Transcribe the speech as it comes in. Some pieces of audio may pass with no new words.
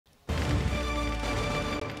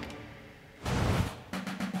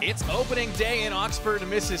It's opening day in Oxford,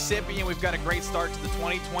 Mississippi, and we've got a great start to the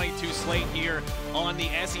 2022 slate here on the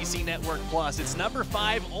SEC Network Plus. It's number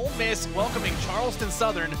 5, Ole Miss, welcoming Charleston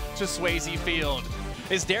Southern to Swayze Field.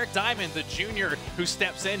 It's Derek Diamond, the junior, who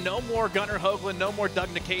steps in. No more Gunnar Hoagland, no more Doug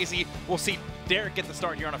Nikhazy. We'll see Derek get the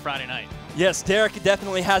start here on a Friday night. Yes, Derek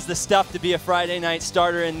definitely has the stuff to be a Friday night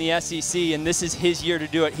starter in the SEC, and this is his year to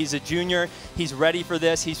do it. He's a junior. He's ready for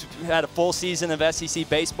this. He's had a full season of SEC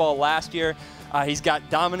baseball last year. He's got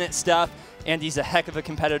dominant stuff, and he's a heck of a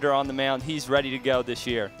competitor on the mound. He's ready to go this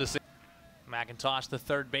year. McIntosh, the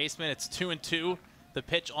third baseman. It's 2-2. The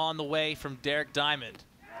pitch on the way from Derek Diamond.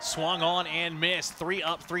 Swung on and missed. 3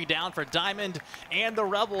 up, 3 down for Diamond and the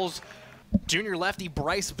Rebels. Junior lefty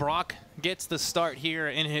Bryce Brock gets the start here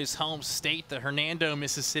in his home state, the Hernando,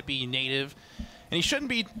 Mississippi native. And he shouldn't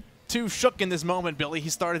be too shook in this moment, Billy. He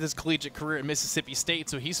started his collegiate career at Mississippi State,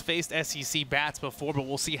 so he's faced SEC bats before, but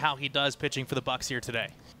we'll see how he does pitching for the Bucks here today.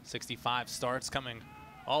 65 starts coming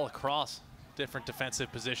all across different defensive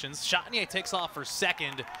positions. Chatinier takes off for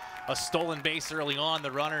second. A stolen base early on.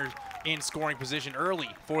 The runner in scoring position early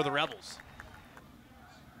for the Rebels.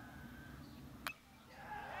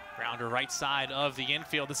 Grounder right side of the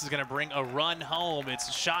infield. This is going to bring a run home. It's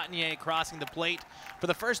Chatinier crossing the plate for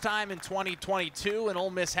the first time in 2022, and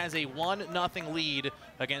Ole Miss has a 1-0 lead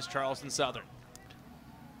against Charleston Southern.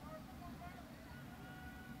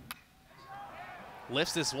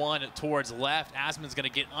 Lifts this one towards left. Asman's going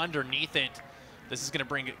to get underneath it. This is going to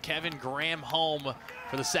bring Kevin Graham home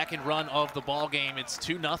for the second run of the ball game. It's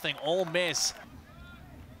 2-0 Ole Miss.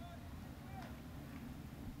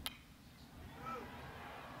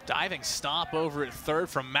 Diving stop over at third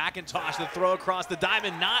from McIntosh. The throw across the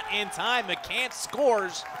diamond, not in time. McCants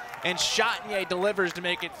scores, and Chatinier delivers to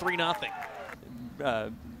make it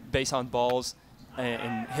 3-0. Base on balls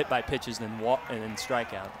and hit by pitches and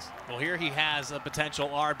strikeouts. Well, here he has a potential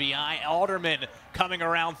RBI. Alderman coming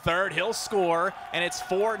around third. He'll score, and it's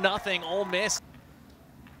 4-0 Ole Miss.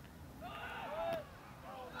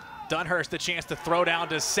 Dunhurst the chance to throw down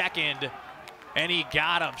to second, and he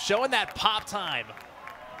got him, showing that pop time.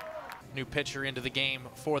 New pitcher into the game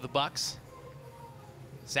for the Bucks.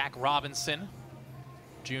 Zach Robinson,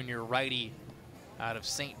 junior righty out of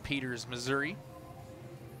St. Peters, Missouri.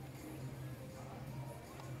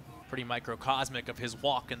 Pretty microcosmic of his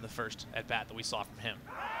walk in the first at-bat that we saw from him.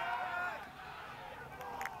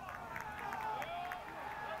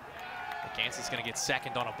 Kansas is going to get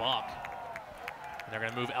second on a balk. And they're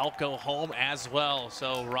going to move Elko home as well.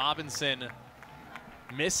 So Robinson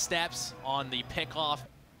missteps on the pickoff.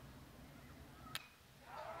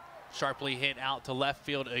 Sharply hit out to left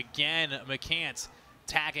field again. McCants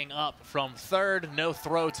tagging up from third. No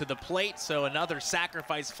throw to the plate, so another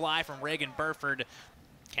sacrifice fly from Reagan Burford.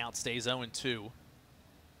 Count stays 0-2.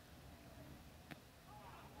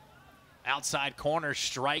 Outside corner,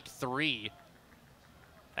 strike 3.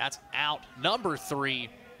 That's out number 3.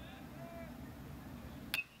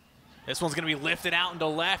 This one's going to be lifted out into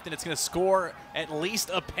left, and it's going to score at least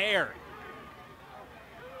a pair.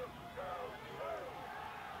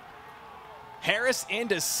 Harris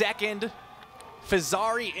into second,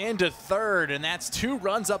 Fazzari into third, and that's 2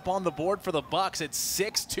 runs up on the board for the Bucks. It's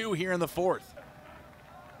 6-2 here in the 4th.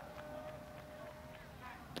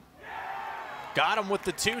 Got him with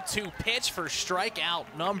the 2-2 pitch for strikeout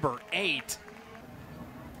number 8.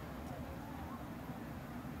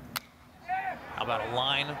 How about a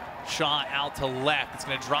line shot out to left? It's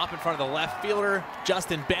going to drop in front of the left fielder.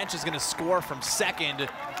 Justin Bench is going to score from second.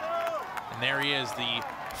 And there he is, the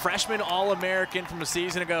freshman All-American from a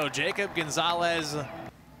season ago, Jacob Gonzalez.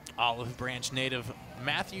 Olive Branch native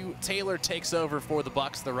Matthew Taylor takes over for the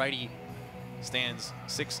Bucks. The righty stands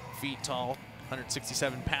 6 feet tall,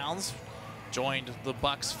 167 pounds. Joined the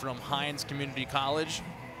Bucks from Hines Community College.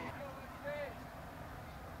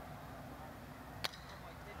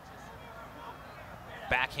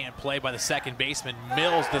 Backhand play by the second baseman.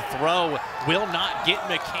 Mills, the throw will not get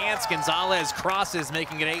McCants. Gonzalez crosses,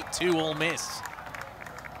 making it 8-2 Ole Miss.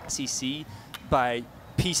 SEC, by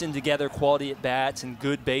piecing together quality at bats and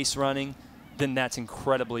good base running, then that's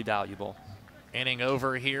incredibly valuable. Inning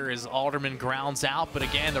over here as Alderman grounds out, but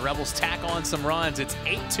again, the Rebels tack on some runs. It's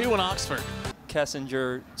 8-2 in Oxford.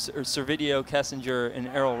 Kessinger, Servideo, Kessinger, and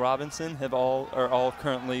Errol Robinson are all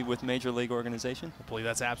currently with Major League organization. I believe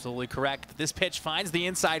that's absolutely correct. This pitch finds the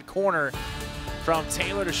inside corner from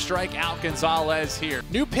Taylor to strike out Gonzalez here.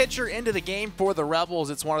 New pitcher into the game for the Rebels.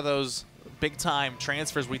 It's one of those big-time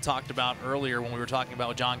transfers we talked about earlier when we were talking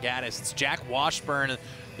about John Gaddis. It's Jack Washburn,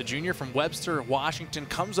 the junior from Webster, Washington,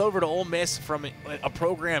 comes over to Ole Miss from a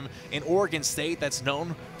program in Oregon State that's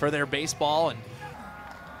known for their baseball. And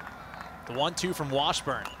The 1-2 from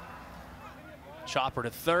Washburn. Chopper to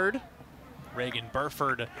third. Reagan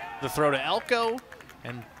Burford the throw to Elko.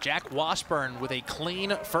 And Jack Washburn with a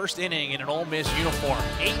clean first inning in an Ole Miss uniform.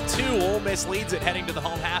 8-2, Ole Miss leads it heading to the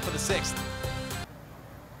home half of the sixth.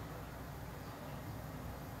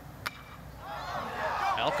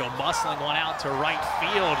 Elko muscling one out to right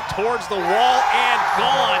field, towards the wall and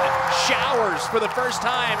gone. Showers for the first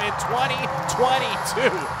time in 2022.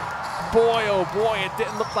 Boy, oh boy, it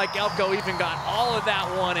didn't look like Elko even got all of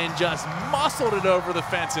that one and just muscled it over the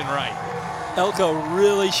fence and right. Elko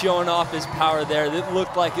really showing off his power there. It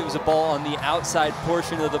looked like it was a ball on the outside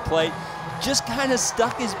portion of the plate. Just kind of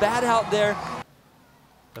stuck his bat out there.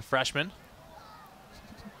 The freshman.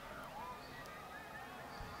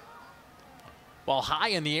 While high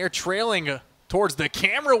in the air, trailing towards the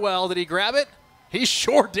camera well. Did he grab it? He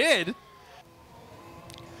sure did.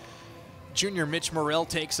 Junior Mitch Morrell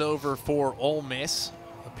takes over for Ole Miss.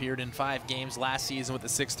 Appeared in 5 games last season with a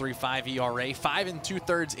 6.35 ERA, 5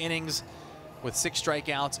 2/3 innings with 6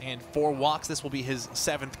 strikeouts and 4 walks. This will be his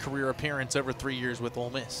 7th career appearance over 3 years with Ole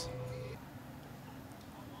Miss.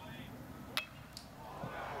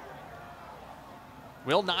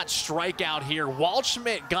 Will not strike out here.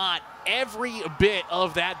 Waldschmidt got every bit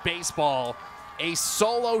of that baseball. A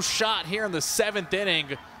solo shot here in the 7th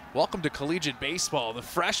inning. Welcome to collegiate baseball. The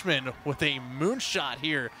freshman with a moonshot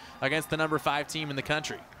here against the number 5 team in the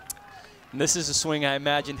country. And this is a swing I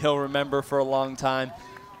imagine he'll remember for a long time.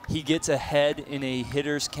 He gets ahead in a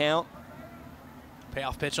hitter's count.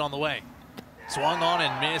 Payoff pitch on the way. Swung on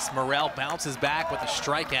and missed. Morrell bounces back with a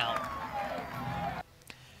strikeout.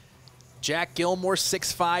 Jack Gilmore,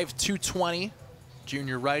 6'5", 220.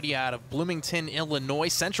 Junior righty out of Bloomington, Illinois.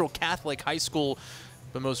 Central Catholic High School,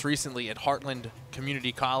 but most recently at Heartland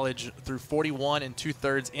Community College. Through 41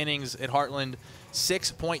 2/3 innings at Heartland.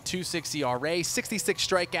 6.26 ERA, 66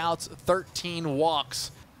 strikeouts, 13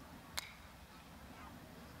 walks.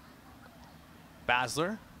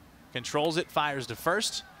 Basler controls it, fires to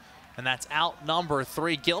first, and that's out number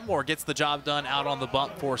 3. Gilmore gets the job done out on the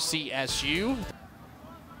bump for CSU.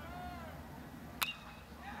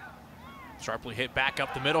 Sharply hit back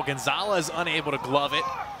up the middle. Gonzalez unable to glove it.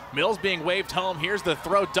 Mills being waved home. Here's the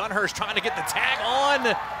throw. Dunhurst trying to get the tag on,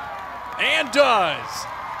 and does.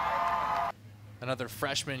 Another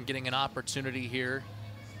freshman getting an opportunity here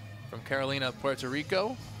from Carolina, Puerto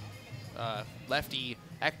Rico. Lefty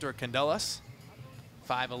Hector Candelas.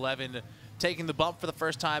 5'11", taking the bump for the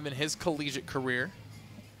first time in his collegiate career.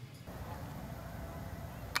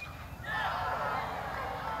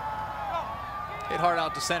 Hit hard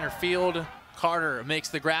out to center field. Carter makes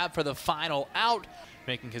the grab for the final out,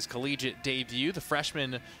 making his collegiate debut. The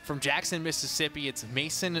freshman from Jackson, Mississippi, it's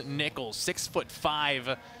Mason Nichols,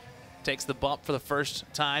 6'5", takes the bump for the first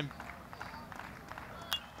time.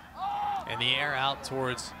 In the air out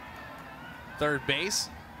towards third base.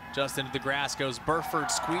 Just into the grass goes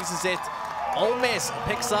Burford, squeezes it. Ole Miss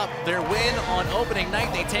picks up their win on opening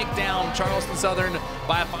night. They take down Charleston Southern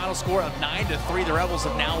by a final score of 9-3. The Rebels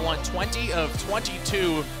have now won 20 of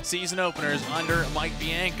 22 season openers under Mike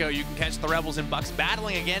Bianco. You can catch the Rebels and Bucks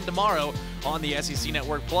battling again tomorrow on the SEC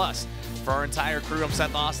Network Plus. For our entire crew, I'm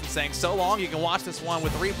Seth Austin saying so long. You can watch this one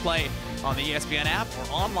with replay on the ESPN app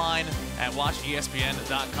or online at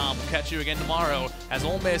watchespn.com. We'll catch you again tomorrow as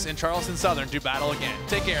Ole Miss and Charleston Southern do battle again.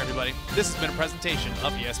 Take care, everybody. This has been a presentation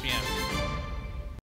of ESPN.